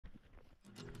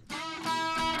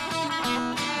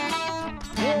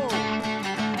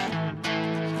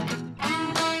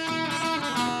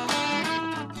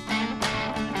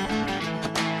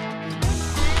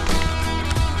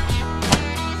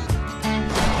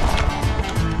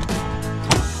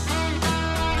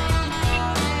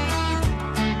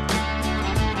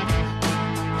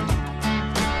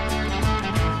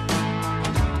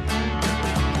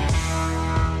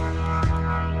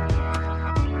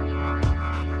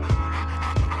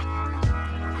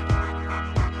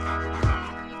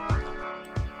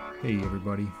Hey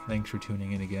everybody, thanks for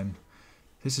tuning in again.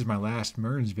 This is my last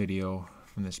Mearns video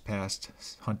from this past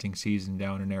hunting season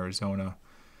down in Arizona.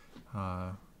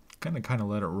 Gonna kind of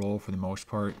let it roll for the most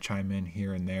part, chime in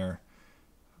here and there.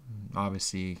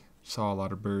 Obviously saw a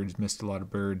lot of birds, missed a lot of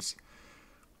birds.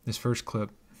 This first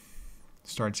clip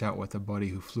starts out with a buddy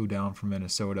who flew down from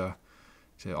Minnesota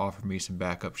to offer me some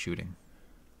backup shooting.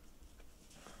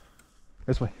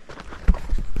 This way.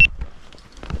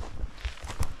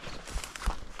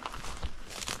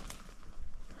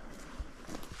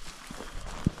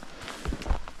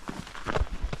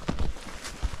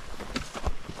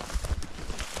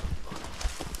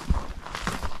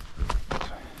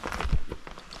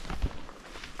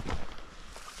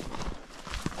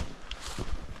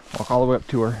 Walk all the way up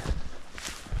to her.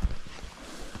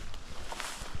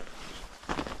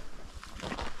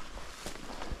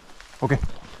 Okay.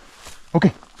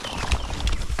 Okay.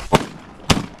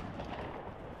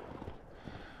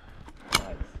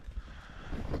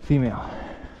 Female.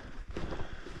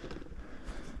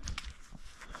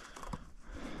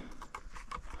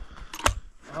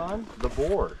 On the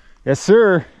board. Yes,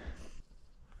 sir.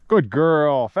 Good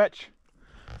girl. Fetch.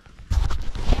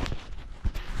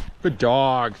 Good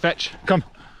dog. Fetch. Come.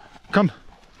 Come.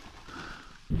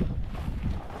 On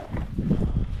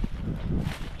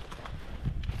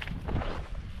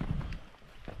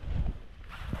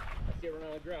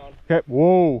the ground. Okay.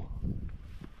 Whoa.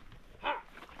 Ha!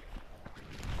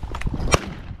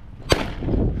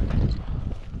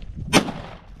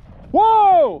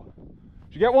 Whoa!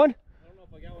 Did you get one? I don't know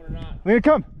if I got one or not. Lena,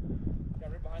 come.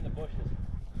 Got right behind the bushes.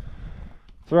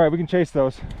 It's all right. We can chase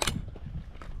those.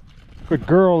 Good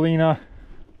girl, Lena.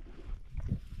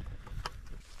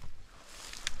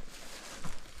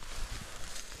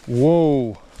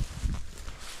 Whoa.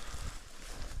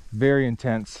 Very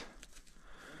intense.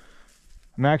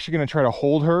 I'm actually going to try to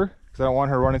hold her because I don't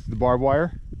want her running through the barbed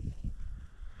wire.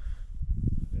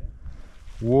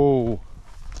 Whoa.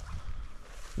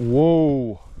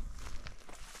 Whoa.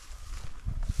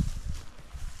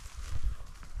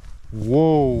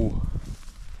 Whoa.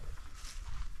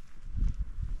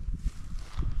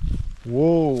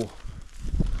 Whoa.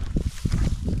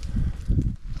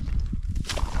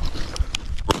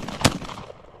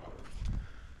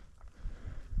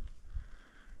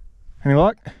 Any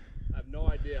luck? I have no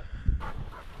idea.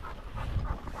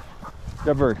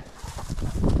 That bird.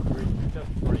 2 steps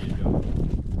in front of you,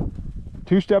 Joe.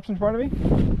 2 steps in front of me?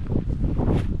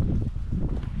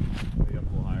 Maybe up a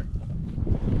little higher.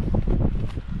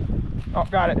 Oh,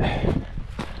 got it.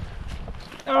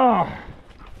 Oh,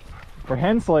 we're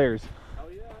hen slayers. Oh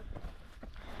yeah.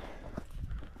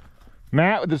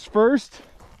 Matt with his first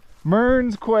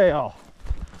Mearns quail.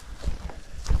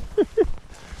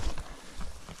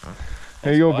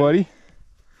 There you go, buddy.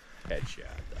 Headshot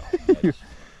though.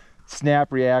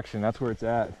 Snap reaction, that's where it's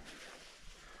at.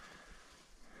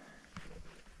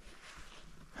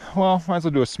 Well, might as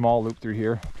well do a small loop through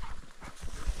here.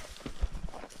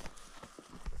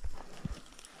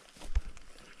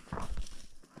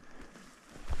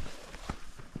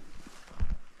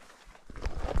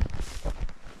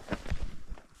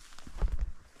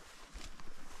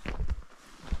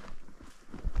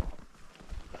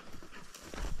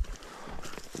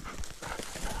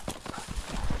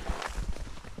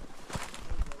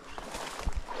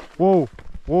 Whoa,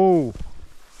 whoa.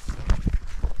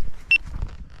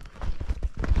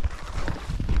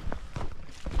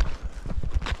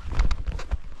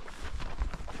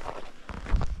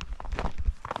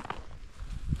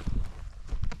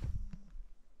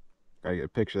 Gotta get a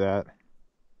picture of that.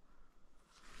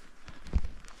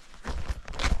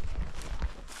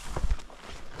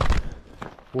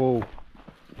 Whoa.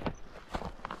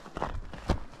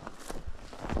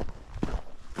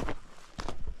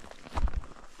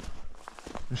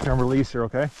 I'm just gonna release her,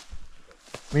 okay?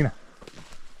 Lena.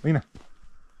 Lena.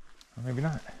 Or maybe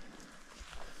not.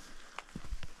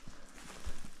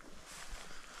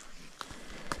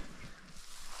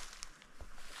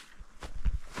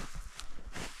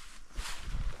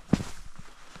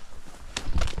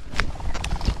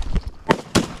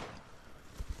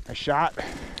 A shot.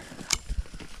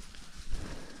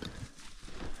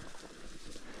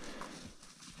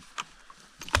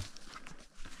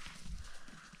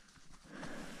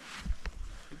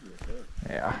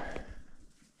 Yeah.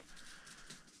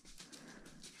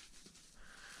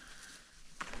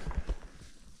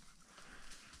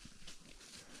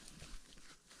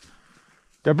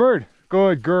 The bird.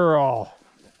 Good girl.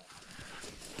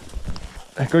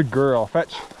 Good girl.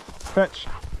 Fetch. Fetch.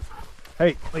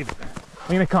 Hey, leave it.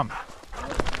 Lena, come.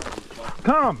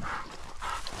 Come.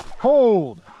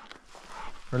 Hold.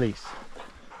 Release.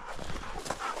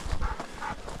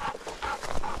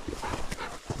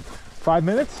 5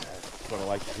 minutes? That's what I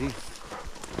like to see.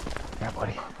 Yeah,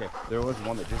 buddy. Okay, there was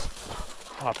one that just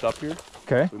popped up here.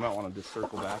 Okay. We might want to just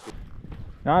circle back.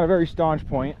 Not a very staunch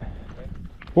point.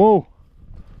 Whoa.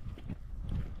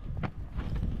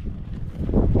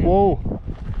 Whoa.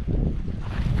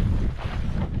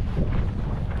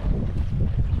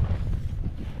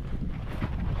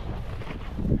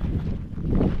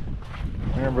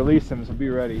 I'm gonna release him, so be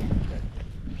ready.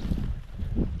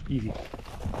 Easy.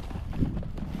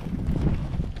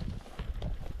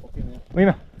 Okay, man.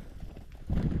 Lena.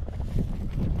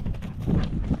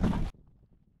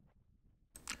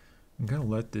 I'm going to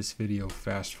let this video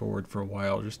fast forward for a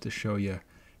while just to show you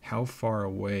how far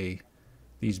away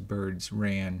these birds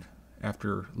ran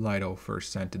after Lido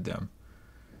first scented them.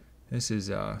 This is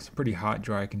some pretty hot,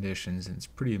 dry conditions, and it's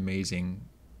pretty amazing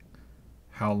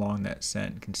how long that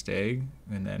scent can stay,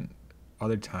 and then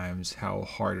other times how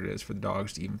hard it is for the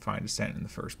dogs to even find a scent in the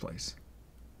first place.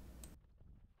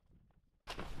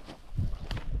 I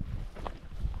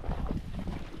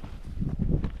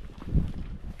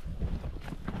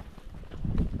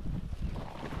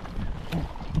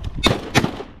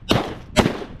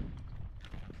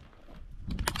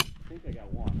think I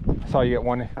got one. I saw you get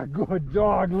one. A good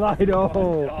dog, Lido.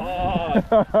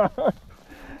 Oh,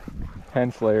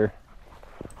 Hen slayer.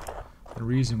 The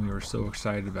reason we were so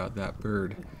excited about that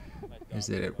bird is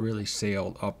that it really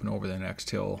sailed up and over the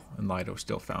next hill, and Lido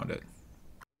still found it.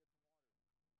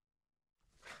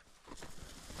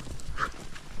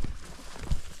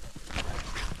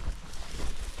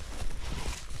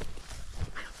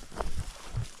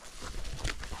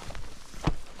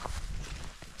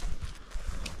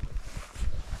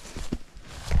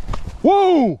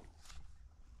 Whoa!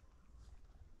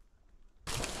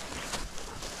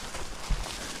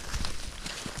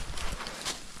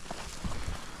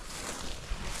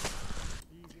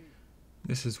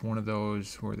 This is one of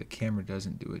those where the camera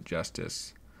doesn't do it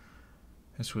justice.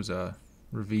 This was a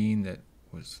ravine that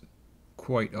was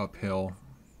quite uphill.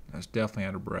 I was definitely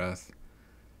out of breath.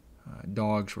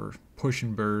 Dogs were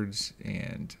pushing birds,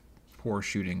 and poor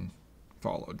shooting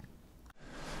followed.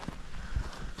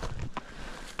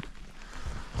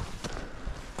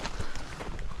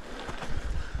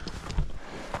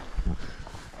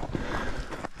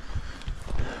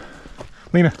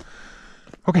 Lena.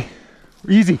 Okay.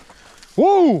 Easy.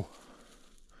 Whoa!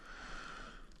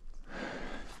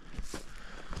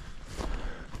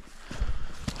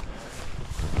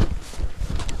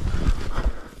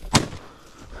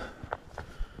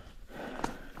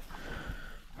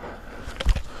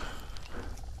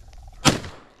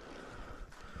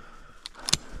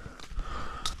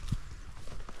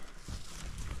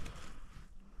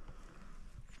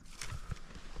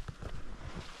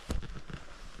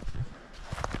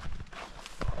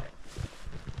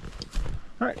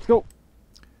 All right, let's go.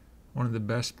 One of the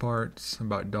best parts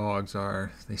about dogs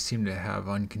are they seem to have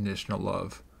unconditional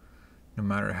love, no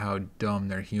matter how dumb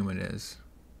their human is,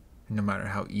 and no matter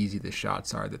how easy the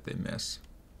shots are that they miss.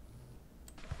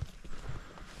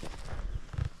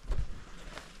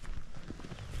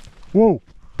 Whoa!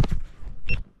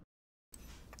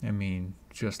 I mean,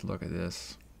 just look at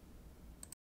this.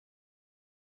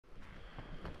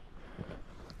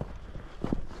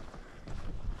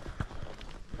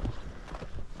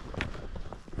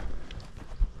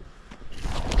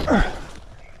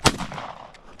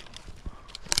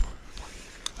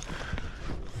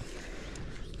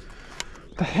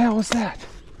 What the hell is that?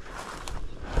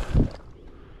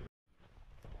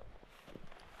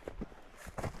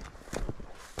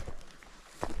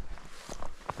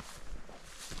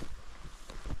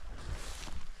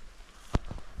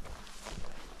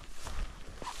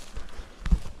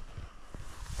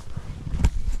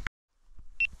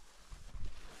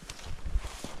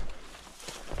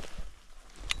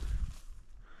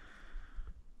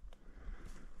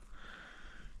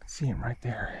 See him right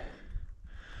there.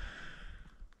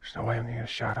 There's no way I'm gonna get a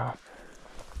shot off.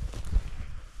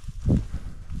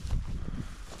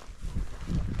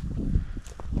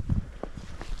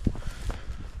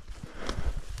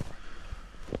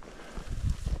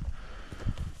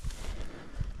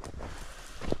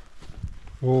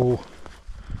 Whoa.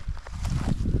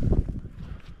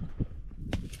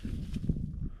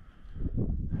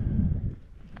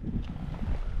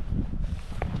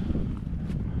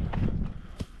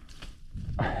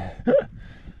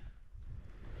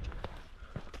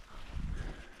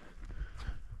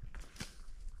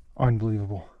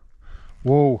 Unbelievable.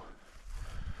 Whoa.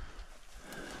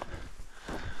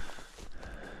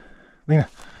 Lena,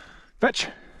 fetch.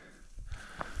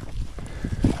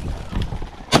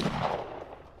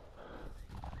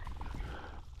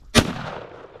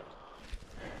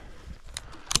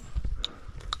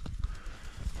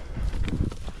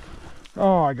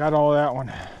 I got all that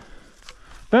one.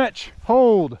 Fetch,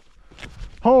 hold,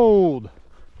 hold,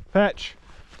 fetch.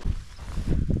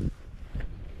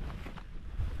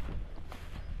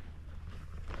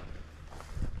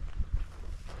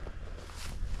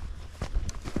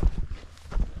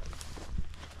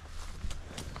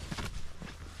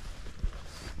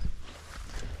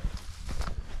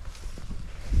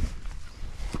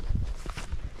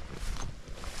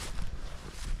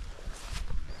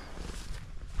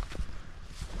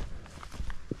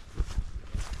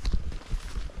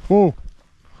 Whoa.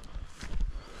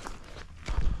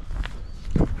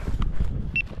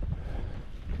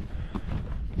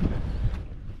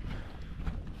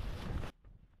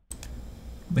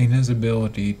 Lena's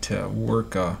ability to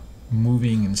work a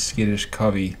moving and skittish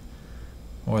covey,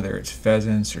 whether it's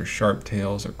pheasants or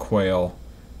sharptails or quail,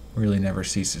 really never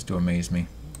ceases to amaze me.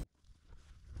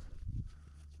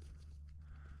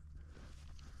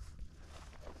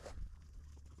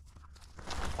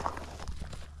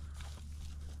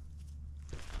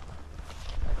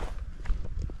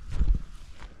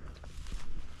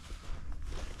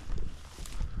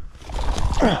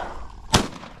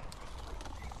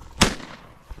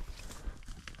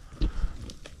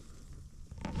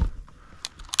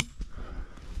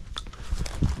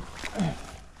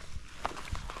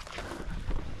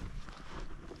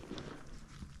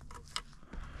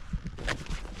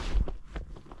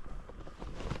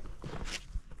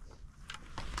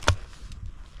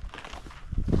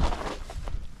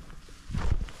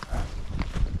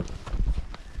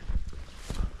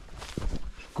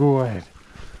 Good,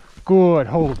 good,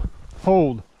 hold,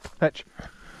 hold, fetch,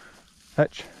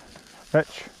 fetch,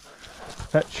 fetch,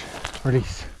 fetch,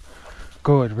 release,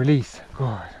 good, release,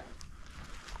 good.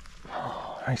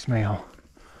 Oh, nice male.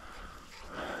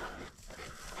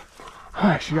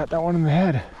 I actually got that one in the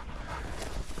head.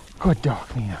 Good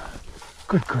dog, Lena,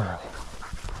 good girl.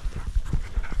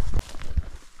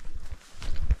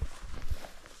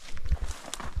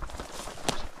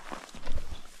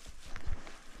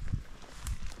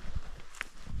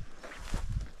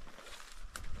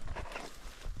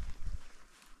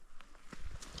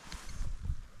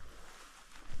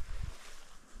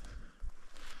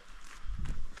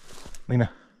 Lena.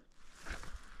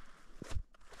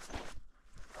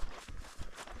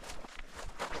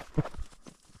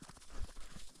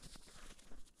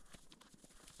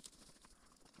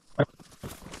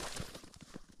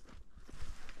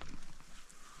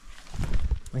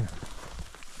 Lena.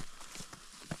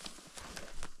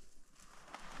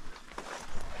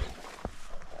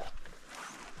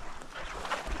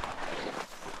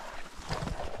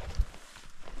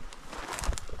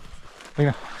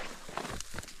 Lena.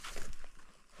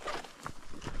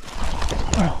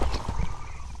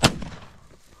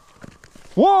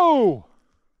 Whoa!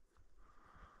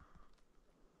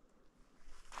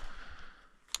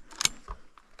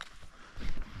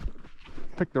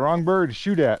 Picked the wrong bird to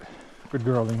shoot at. Good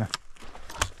girl, Lena.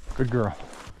 Good girl.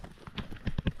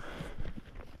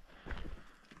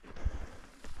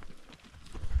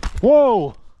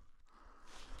 Whoa!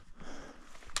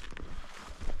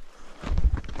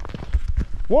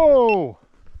 Whoa!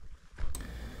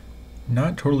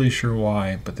 Not totally sure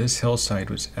why, but this hillside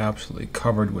was absolutely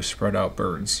covered with spread out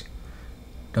birds.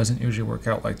 Doesn't usually work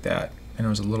out like that, and it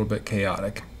was a little bit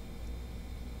chaotic.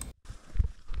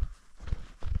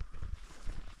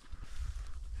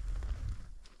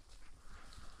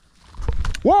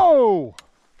 Whoa!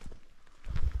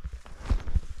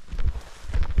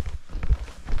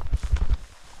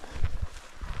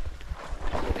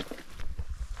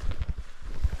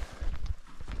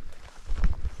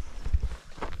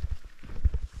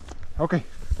 Okay.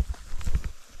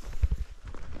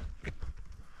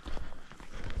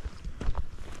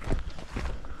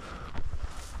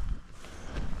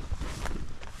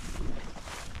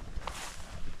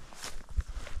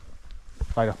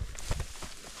 Lido.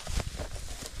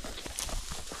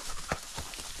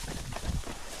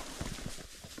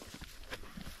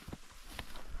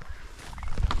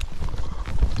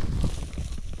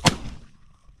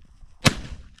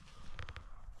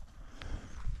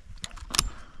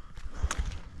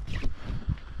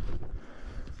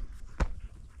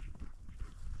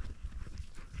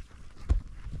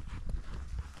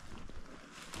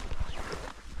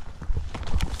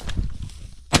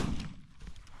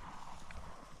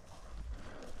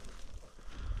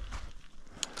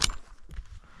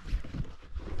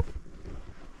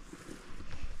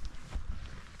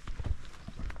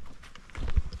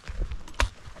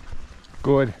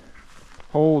 Good.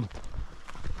 Hold.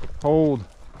 Hold.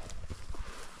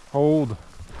 Hold.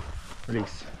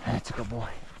 Release. That's a good boy.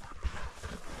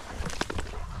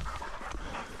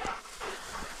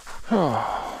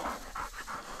 Oh.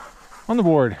 On the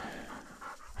board.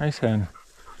 Nice hen.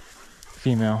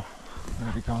 Female.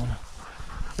 Whatever you call them.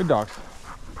 Good dogs.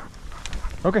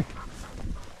 Okay.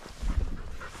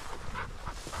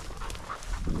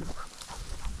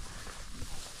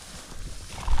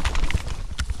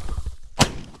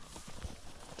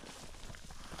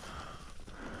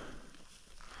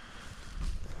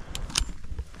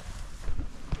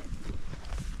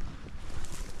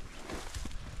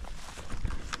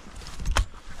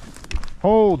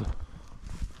 Hold.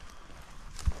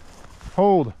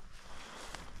 Hold.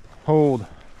 Hold.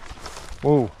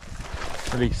 Whoa.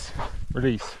 Release.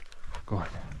 Release. Good.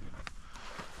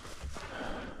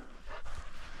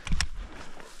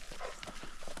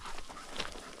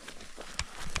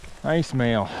 Nice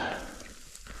male.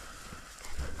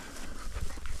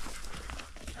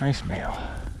 Nice male.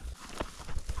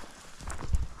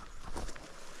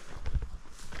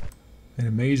 It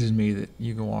amazes me that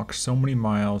you can walk so many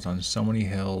miles on so many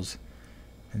hills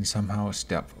and somehow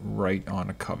step right on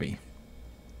a covey.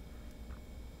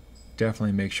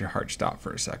 Definitely makes your heart stop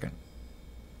for a second.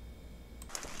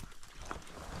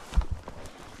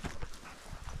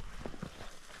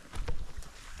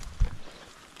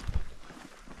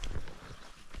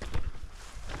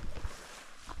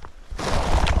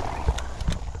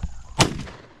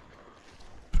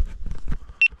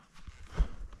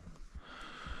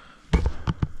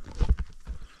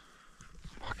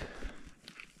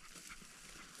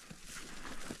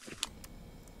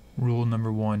 Rule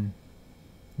number 1,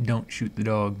 don't shoot the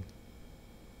dog.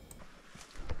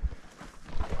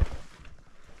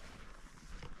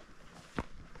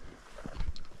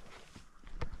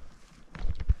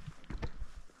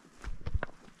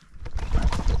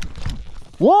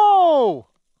 Whoa!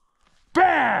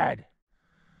 Bad!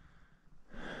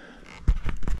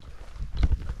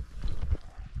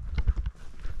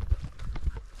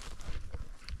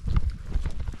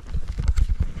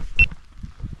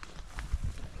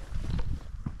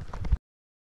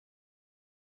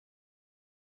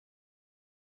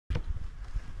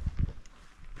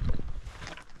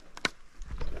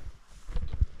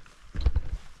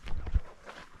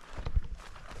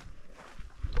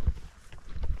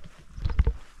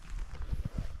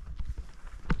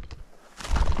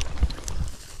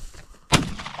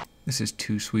 This is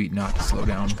too sweet not to slow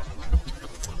down.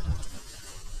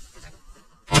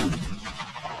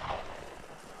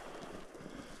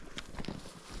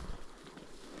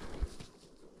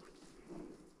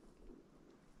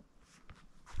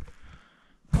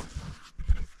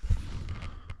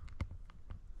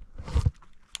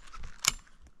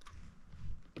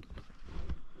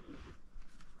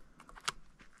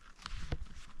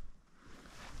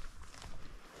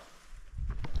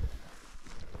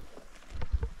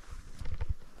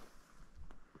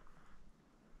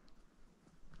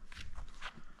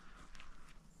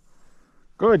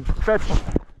 Good. Fetch.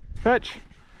 Fetch.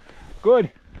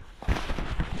 Good.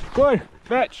 Good.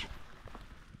 Fetch.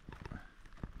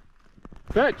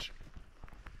 Fetch.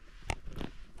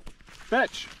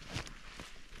 Fetch.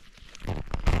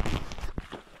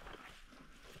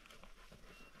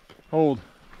 Hold.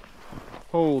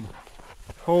 Hold.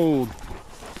 Hold.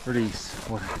 Release.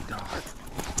 What a good dog.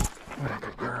 What a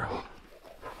good girl.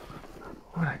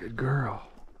 What a good girl.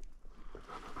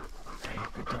 Hey,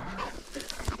 good dog.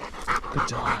 Good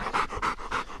dog.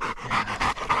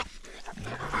 Yeah.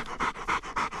 Yeah.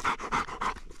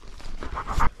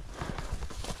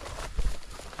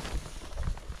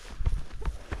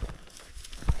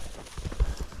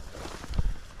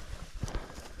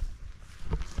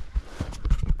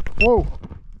 Whoa.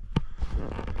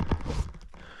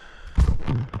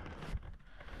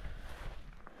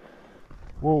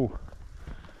 Whoa.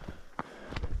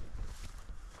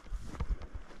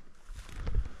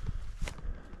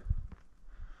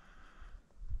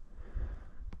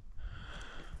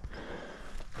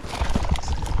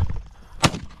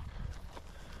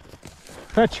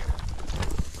 Fetch.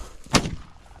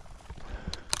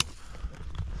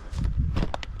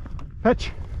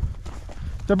 Fetch.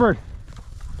 The bird.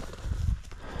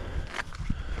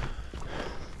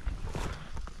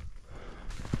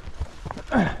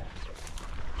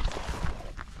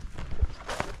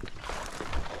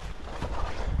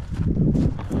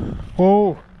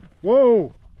 Whoa.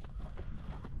 Whoa.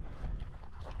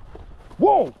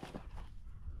 Whoa.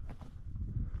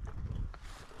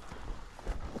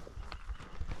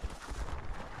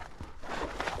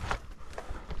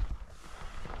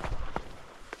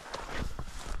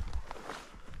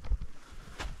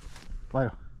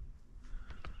 Lido.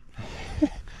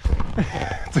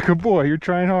 It's a good boy. You're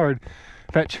trying hard.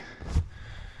 Fetch.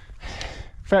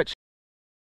 Fetch.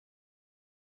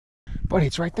 Buddy,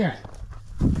 it's right there.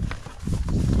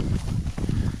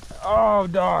 Oh,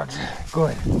 dogs.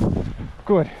 Good.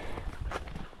 Good.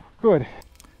 Good.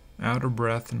 Out of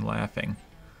breath and laughing.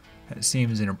 That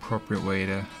seems an appropriate way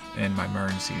to end my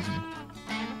Mearns season.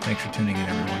 Thanks for tuning in,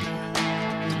 everyone.